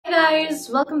guys,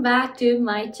 welcome back to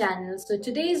my channel. So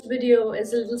today's video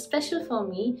is a little special for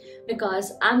me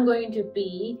because I'm going to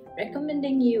be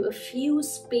recommending you a few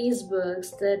space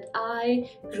books that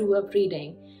I grew up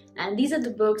reading, and these are the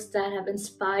books that have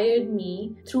inspired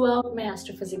me throughout my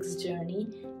astrophysics journey,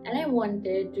 and I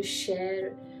wanted to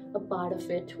share a part of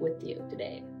it with you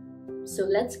today. So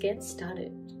let's get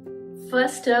started.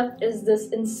 First up is this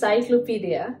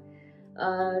Encyclopedia.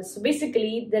 So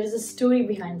basically there is a story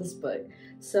behind this book.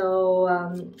 So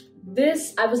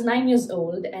I was 9 years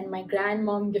old and my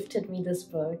grandmom gifted me this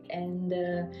book, and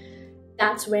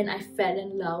that's when I fell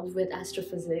in love with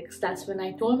astrophysics. That's when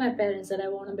I told my parents that I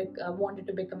wanted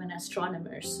to become an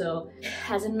astronomer. So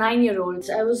as a 9-year-old,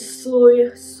 I was so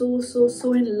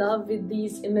in love with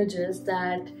these images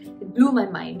that it blew my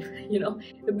mind.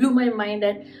 It blew my mind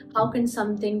that how can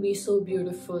something be so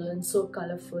beautiful and so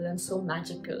colorful and so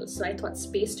magical. So I thought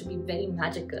space to be very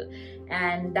magical,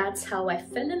 and that's how I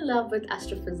fell in love with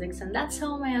astrophysics, and that's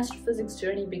how my astrophysics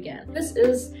journey began.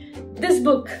 This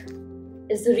book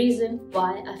is the reason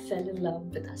why I fell in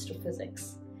love with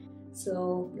astrophysics.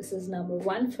 So this is number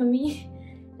one for me,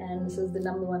 and this is the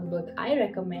number one book I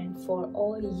recommend for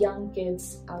all young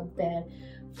kids out there,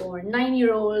 for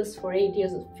 9-year-olds, for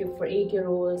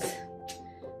 8-year-olds,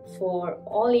 for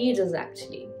all ages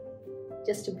actually.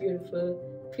 Just a beautiful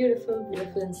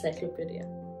encyclopedia.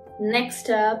 Next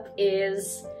up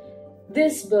is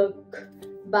this book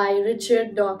by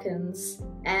Richard Dawkins,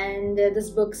 and this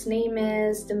book's name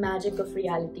is The Magic of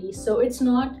Reality. So it's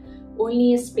not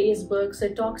only a space book, so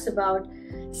it talks about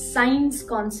science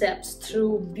concepts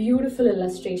through beautiful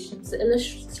illustrations. The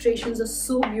illustrations are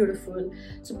so beautiful,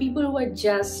 so people who are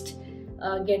just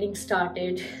getting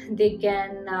started, they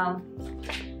can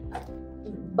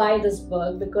buy this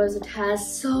book because it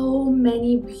has so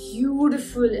many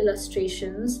beautiful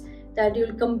illustrations that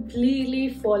you'll completely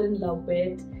fall in love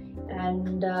with.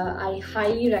 And I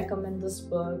highly recommend this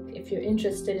book if you're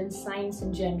interested in science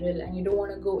in general and you don't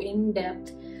want to go in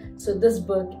depth. So this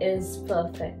book is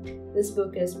perfect. This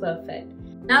book is perfect.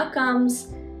 Now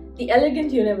comes The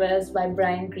Elegant Universe by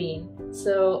Brian Greene.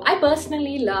 So I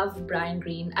personally love Brian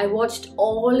Greene. I watched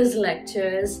all his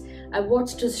lectures, I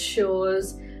watched his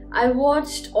shows, I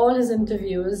watched all his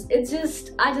interviews.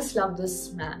 I just love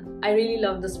this man. I really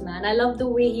love this man. I love the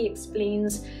way he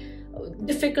explains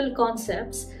difficult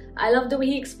concepts. I love the way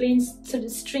he explains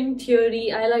string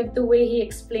theory. I like the way he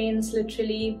explains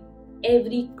literally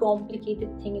every complicated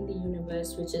thing in the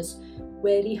universe, which is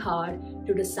very hard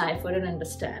to decipher and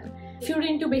understand. If you're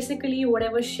into basically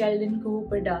whatever Sheldon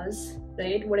Cooper does,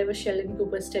 right? Whatever Sheldon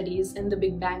Cooper studies in the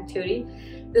Big Bang Theory,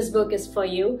 this book is for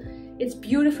you. It's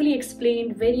beautifully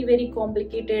explained, very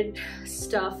complicated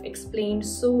stuff explained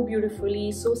so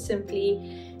beautifully, so simply,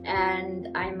 and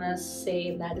I must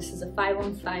say that this is a 5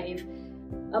 on 5,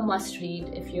 a must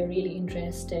read if you're really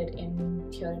interested in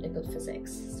theoretical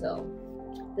physics. So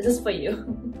this is for you.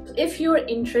 If you're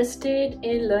interested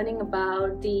in learning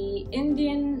about the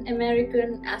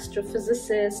Indian-American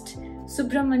astrophysicist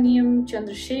Subramanyan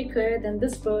Chandrashekar, then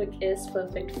this book is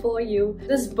perfect for you.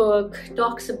 This book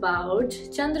talks about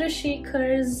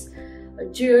Chandrashekhar's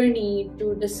journey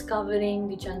to discovering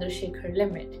the Chandrasekhar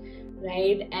limit,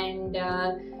 right? And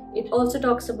it also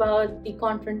talks about the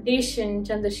confrontation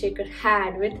Chandrasekhar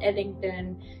had with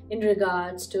Eddington in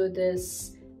regards to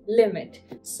this limit.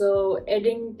 So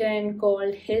Eddington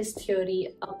called his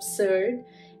theory absurd.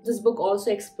 This book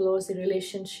also explores the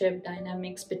relationship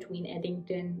dynamics between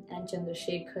Eddington and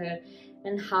Chandrasekhar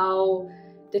and how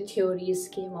the theories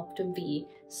came up to be.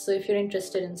 So if you're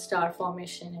interested in star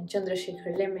formation and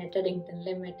Chandrasekhar limit, Eddington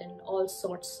limit, and all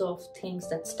sorts of things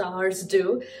that stars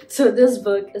do, so this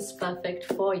book is perfect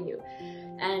for you.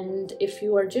 And if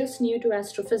you are just new to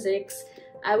astrophysics,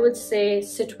 I would say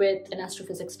sit with an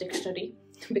astrophysics dictionary,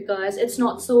 because it's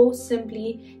not so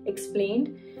simply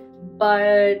explained,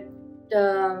 but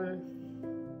I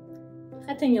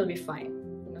think you'll be fine.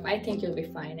 I think you'll be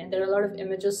fine. And there are a lot of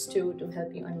images too to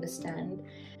help you understand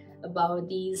about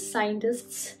these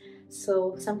scientists.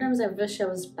 So sometimes I wish I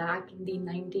was back in the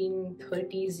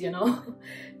 1930s,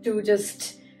 to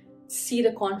just see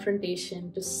the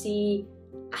confrontation, to see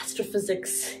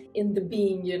astrophysics in the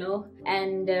being,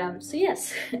 And so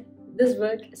yes, this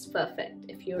book is perfect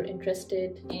if you're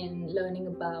interested in learning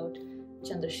about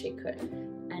Chandrasekhar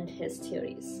and his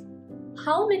theories.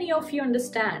 How many of you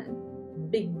understand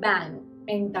Big Bang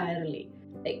entirely?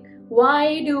 Like,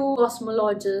 why do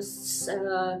cosmologists,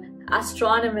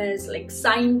 astronomers, like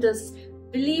scientists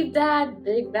believe that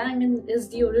Big Bang is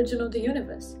the origin of the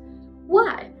universe?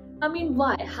 Why? I mean,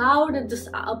 why? How did this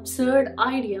absurd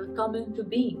idea come into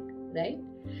being, right?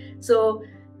 So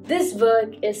This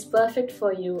book is perfect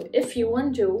for you if you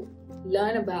want to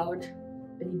learn about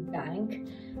Big Bang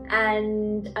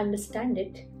and understand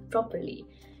it properly.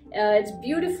 It's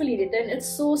beautifully written, it's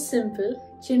so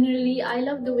simple. Generally, I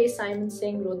love the way Simon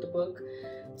Singh wrote the book.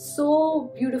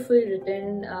 So beautifully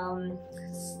written,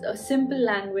 a simple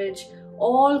language,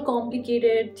 all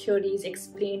complicated theories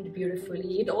explained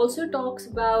beautifully. It also talks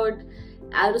about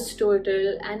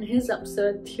Aristotle and his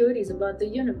absurd theories about the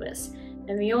universe,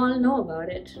 and we all know about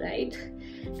it, right?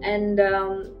 And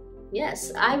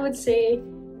yes, I would say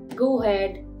go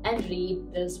ahead and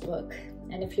read this book.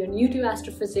 And if you're new to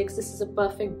astrophysics, this is a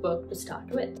perfect book to start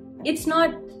with. It's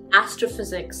not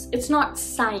astrophysics, it's not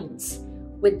science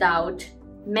without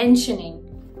mentioning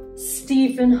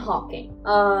Stephen Hawking.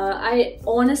 I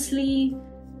honestly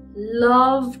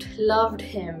loved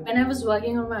him. When I was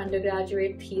working on my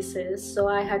undergraduate thesis, so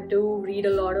I had to read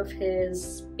a lot of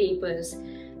his papers,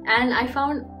 and I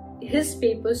found his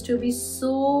papers to be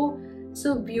so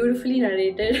beautifully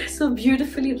narrated, so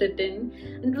beautifully written,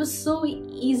 and it was so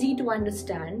easy to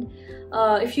understand.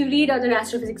 If you read other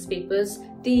astrophysics papers,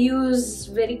 they use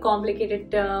very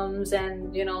complicated terms,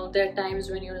 and you know, there are times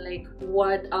when you're like,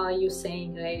 what are you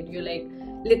saying, right? You're like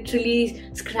literally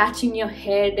scratching your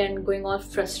head and going all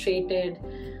frustrated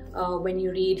when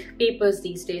you read papers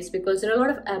these days, because there are a lot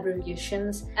of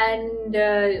abbreviations, and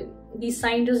these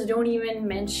scientists don't even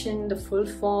mention the full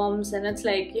forms, and it's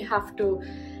like you have to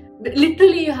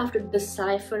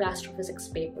decipher astrophysics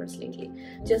papers lately.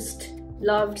 Just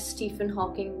loved Stephen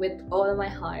Hawking with all my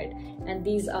heart, and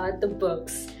these are the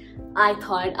books I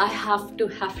thought I have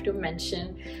to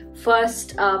mention.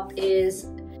 First up is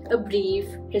A Brief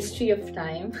History of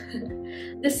Time.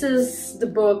 This is the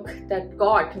book that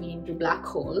got me into black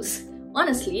holes.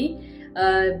 Honestly,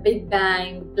 Big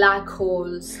Bang, black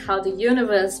holes, how the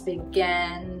universe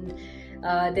began,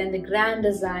 then the grand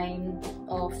design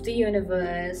of the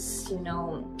universe, you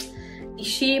know, the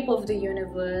shape of the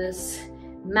universe,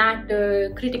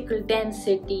 matter, critical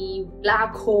density,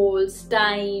 black holes,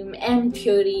 time, M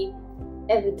theory,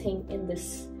 everything in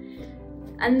this.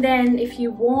 And then if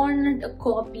you want a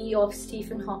copy of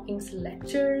Stephen Hawking's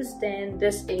lectures, then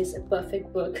this is a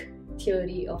perfect book,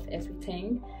 Theory of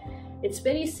Everything. It's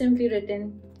very simply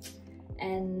written,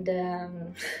 and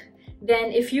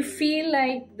then if you feel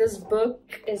like this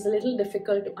book is a little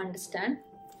difficult to understand,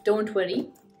 don't worry,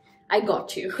 I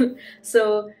got you.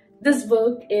 So this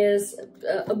book is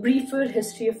A Briefer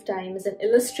History of Time, is an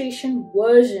illustration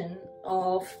version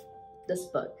of this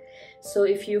book. So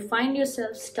if you find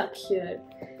yourself stuck here,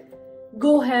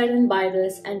 go ahead and buy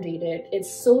this and read it.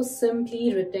 It's so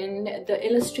simply written. The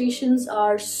illustrations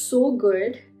are so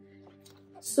good.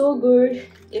 So good.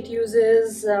 It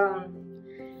uses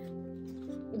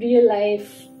real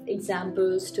life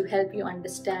examples to help you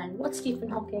understand what Stephen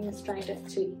Hawking is trying to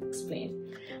actually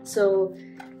explain. So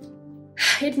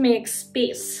it makes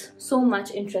space so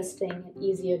much interesting and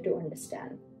easier to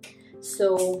understand.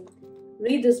 So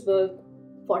read this book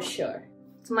for sure.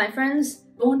 So my friends,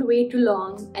 don't wait too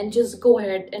long and just go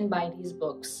ahead and buy these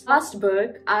books. Last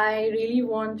book, I really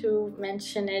want to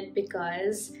mention it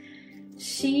because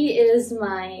she is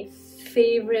my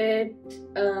favorite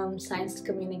science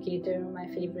communicator, my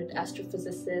favorite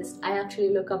astrophysicist. I actually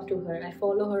look up to her. I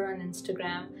follow her on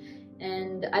Instagram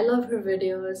and I love her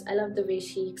videos. I love the way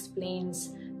she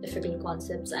explains difficult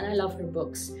concepts, and I love her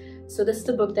books. So this is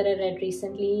the book that I read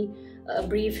recently, A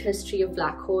Brief History of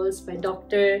Black Holes by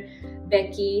Dr.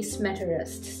 Becky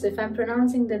Smethurst. So if I'm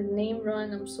pronouncing the name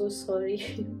wrong, I'm so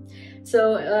sorry.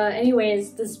 So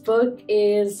anyways, this book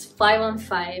is 5 on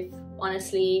 5,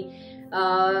 honestly.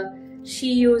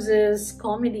 She uses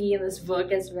comedy in this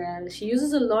book as well. She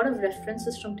uses a lot of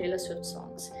references from Taylor Swift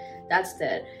songs. That's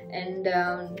there. And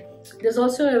there's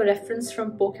also a reference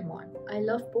from Pokemon. I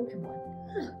love Pokemon.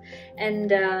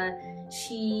 And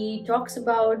she talks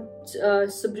about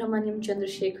Subramanyan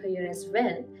Chandrashekar here as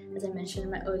well, as I mentioned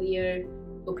in my earlier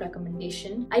book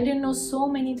recommendation. I didn't know so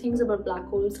many things about black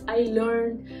holes. I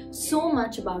learned so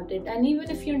much about it. And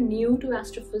even if you're new to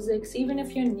astrophysics, even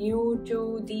if you're new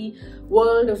to the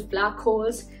world of black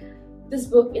holes, this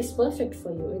book is perfect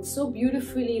for you. It's so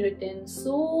beautifully written,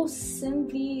 so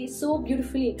simply, so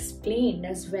beautifully explained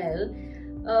as well,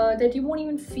 that you won't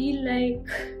even feel like,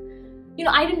 you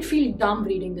know, I didn't feel dumb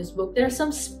reading this book. There are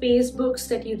some space books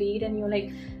that you read and you're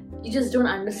like, you just don't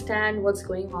understand what's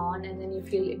going on, and then you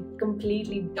feel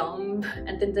completely dumb,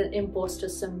 and then the imposter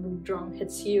syndrome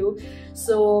hits you.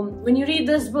 So when you read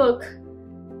this book,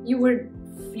 you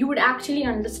would actually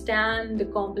understand the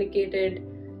complicated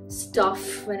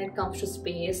stuff when it comes to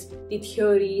space, the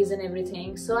theories and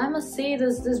everything. So I must say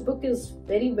this book is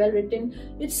very well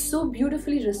written. It's so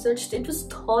beautifully researched. It was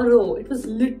thorough. It was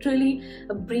literally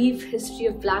a brief history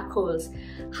of black holes,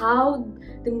 how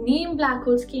the name black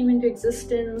holes came into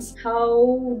existence,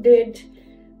 how did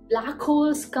black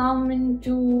holes come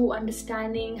into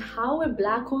understanding, how were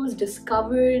black holes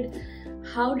discovered,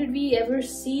 how did we ever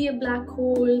see a black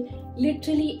hole.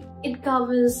 Literally, it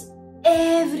covers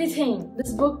everything.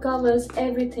 This book covers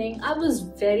everything. I was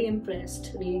very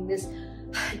impressed reading this.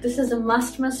 This is a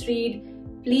must read.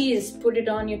 Please put it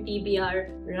on your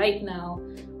TBR right now,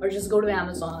 or just go to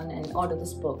Amazon and order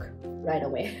this book right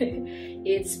away.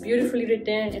 It's beautifully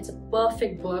written. It's a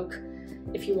perfect book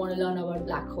if you want to learn about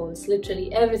black holes,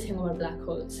 literally everything about black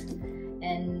holes.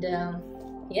 And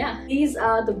yeah, these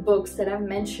are the books that I've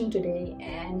mentioned today,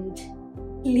 and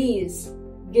please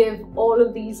give all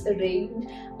of these a read.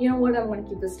 You know what, I'm going to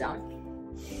keep this down.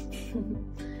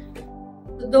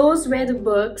 Those were the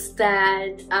books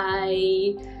that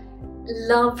I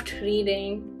loved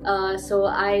reading. So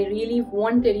I really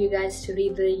wanted you guys to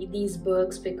read these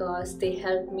books because they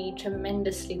helped me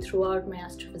tremendously throughout my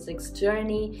astrophysics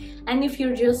journey. And if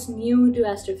you're just new to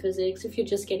astrophysics, if you're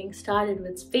just getting started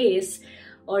with space,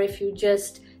 or if you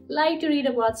just like to read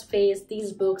about space,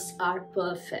 these books are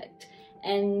perfect.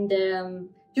 And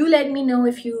do let me know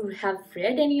if you have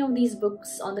read any of these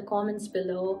books on the comments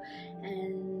below,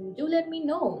 and do let me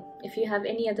know if you have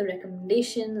any other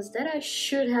recommendations that I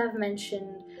should have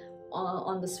mentioned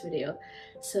on this video.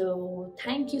 So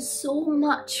thank you so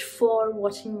much for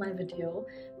watching my video.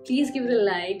 Please give it a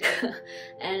like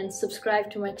and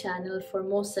subscribe to my channel for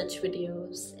more such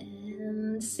videos,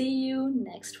 and see you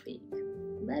next week.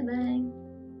 Bye bye.